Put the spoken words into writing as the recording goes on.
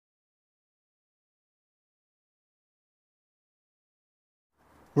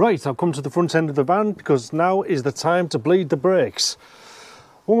Right, I've come to the front end of the van because now is the time to bleed the brakes.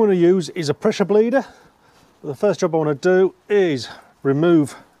 What I'm going to use is a pressure bleeder. The first job I want to do is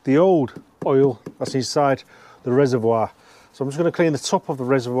remove the old oil that's inside the reservoir. So I'm just going to clean the top of the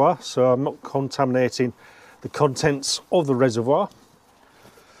reservoir so I'm not contaminating the contents of the reservoir.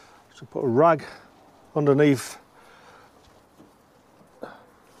 So put a rag underneath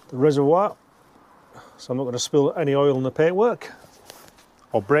the reservoir so I'm not going to spill any oil on the paintwork,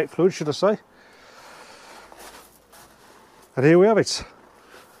 or brake fluid should I say. And here we have it,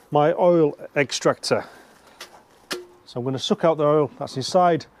 my oil extractor. So I'm going to suck out the oil that's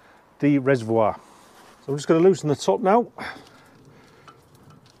inside the reservoir. So I'm just going to loosen the top now.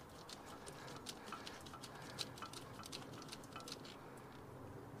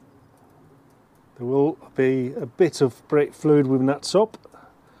 There will be a bit of brake fluid within that top,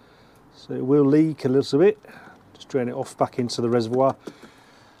 so it will leak a little bit. Just drain it off back into the reservoir.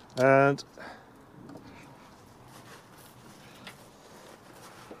 And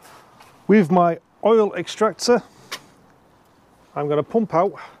with my oil extractor, I'm going to pump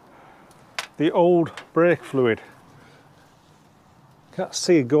out the old brake fluid. Can't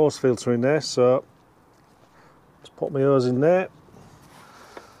see a gauze filter in there, so just put my hose in there.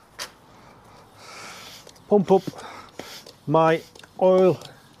 Pump up my oil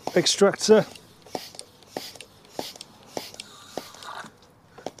extractor.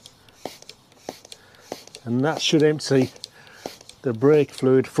 And that should empty the brake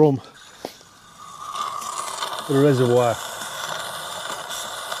fluid from the reservoir.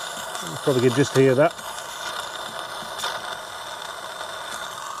 You probably can just hear that.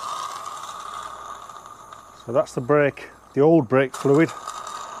 So that's the old brake fluid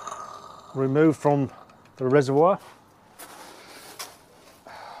removed from the reservoir.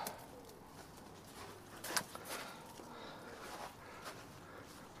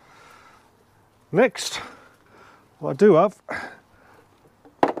 Next, what I do have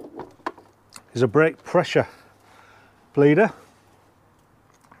is a brake pressure bleeder.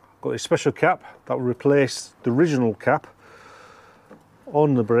 Got this special cap that will replace the original cap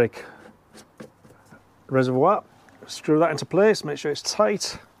on the brake reservoir. Screw that into place, make sure it's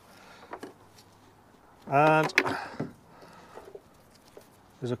tight. And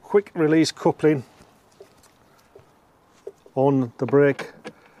there's a quick release coupling on the brake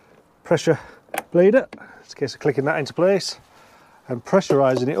pressure bleeder. It's a case of clicking that into place and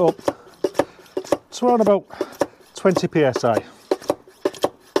pressurising it up to around about 20 psi.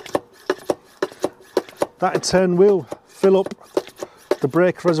 That in turn will fill up the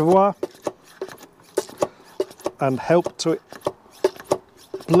brake reservoir and help to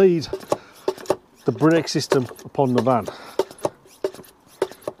bleed the brake system upon the van.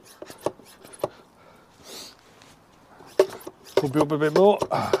 Could be up a bit more,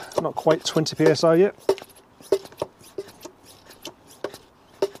 not quite 20 psi yet.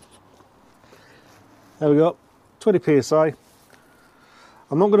 There we go, 20 psi.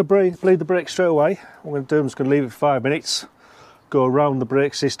 I'm not going to bleed the brake straight away. What I'm going to do, I'm just going to leave it for 5 minutes, go around the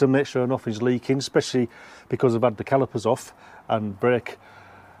brake system, make sure nothing's leaking, especially because I've had the calipers off and brake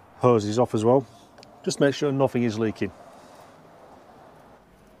hoses off as well. Just make sure nothing is leaking.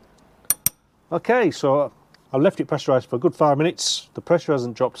 Okay, so I left it pressurised for a good 5 minutes. The pressure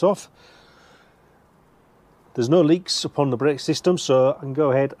hasn't dropped off. There's no leaks upon the brake system, so I can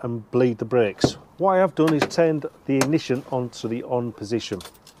go ahead and bleed the brakes. What I have done is turned the ignition onto the on position,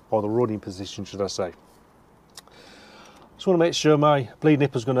 or the running position should I say. Just want to make sure my bleed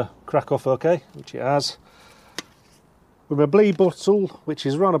nipper's going to crack off okay, which it has. With my bleed bottle, which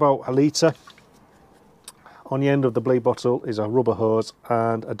is around about a litre, on the end of the bleed bottle is a rubber hose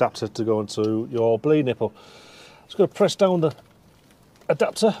and adapter to go into your bleed nipple. Just going to press down the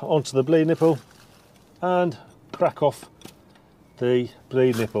adapter onto the bleed nipple and crack off the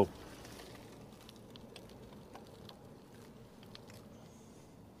bleed nipple.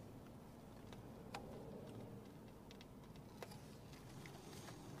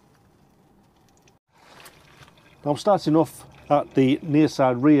 Now I'm starting off at the near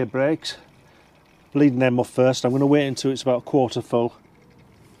side rear brakes, bleeding them off first. I'm going to wait until it's about a quarter full.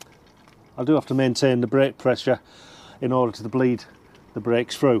 I do have to maintain the brake pressure in order to bleed the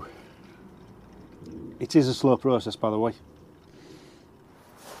brakes through. It is a slow process, by the way.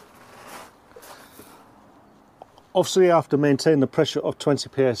 Obviously I have to maintain the pressure of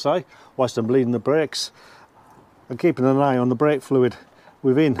 20 psi whilst I'm bleeding the brakes and keeping an eye on the brake fluid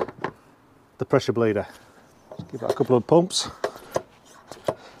within the pressure bleeder. Just give that a couple of pumps.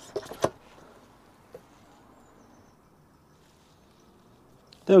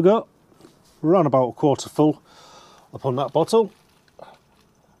 There we go, around about a quarter full upon that bottle.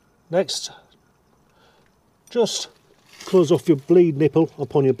 Next, just close off your bleed nipple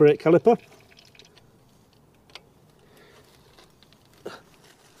upon your brake caliper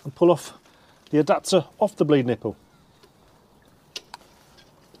and pull off the adapter off the bleed nipple.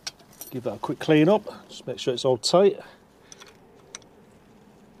 Give that a quick clean up, just make sure it's all tight.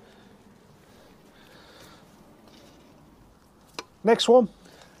 Next one,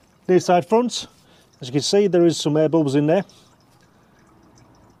 near side front. As you can see, there is some air bubbles in there.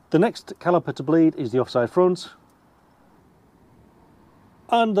 The next caliper to bleed is the offside front.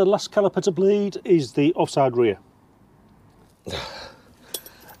 And the last caliper to bleed is the offside rear.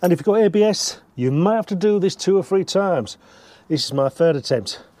 And if you've got ABS, you might have to do this 2 or 3 times. This is my 3rd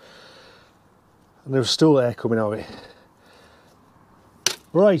attempt. And there's still air coming out of it.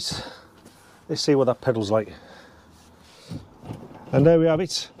 Right, let's see what that pedal's like. And there we have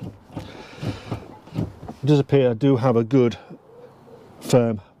it. It does appear I do have a good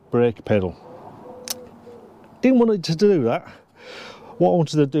firm brake pedal. Didn't want it to do that. What I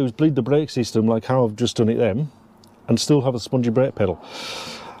wanted to do is bleed the brake system like how I've just done it then, and still have a spongy brake pedal.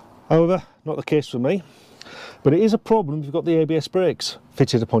 However, not the case for me. But it is a problem if you've got the ABS brakes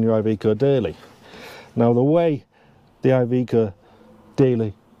fitted upon your Iveco Daily. Now the way the Iveco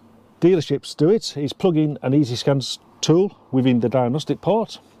Daily dealerships do it is plug in an easy scans tool within the diagnostic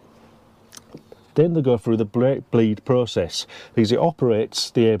port. Then they go through the brake bleed process because it operates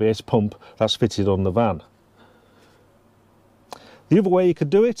the ABS pump that's fitted on the van. The other way you could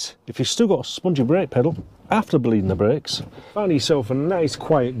do it, if you've still got a spongy brake pedal after bleeding the brakes, find yourself a nice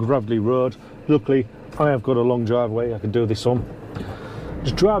quiet gravelly road. Luckily I have got a long driveway I can do this on.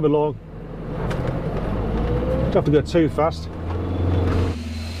 Just drive along, don't have to go too fast,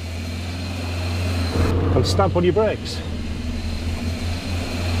 and stamp on your brakes.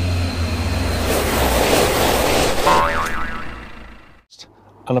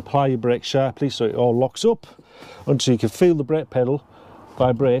 And apply your brake sharply so it all locks up until you can feel the brake pedal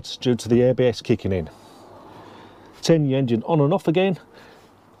vibrate due to the ABS kicking in. Turn your engine on and off again,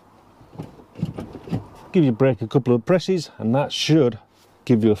 give your brake a couple of presses, and that should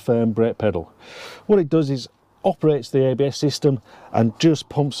give you a firm brake pedal. What it does is operates the ABS system and just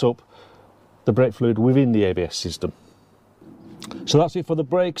pumps up the brake fluid within the ABS system. So that's it for the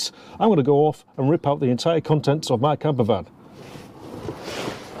brakes. I'm going to go off and rip out the entire contents of my camper van.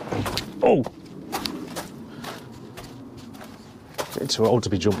 Oh! It's too old to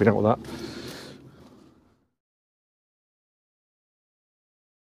be jumping out of that.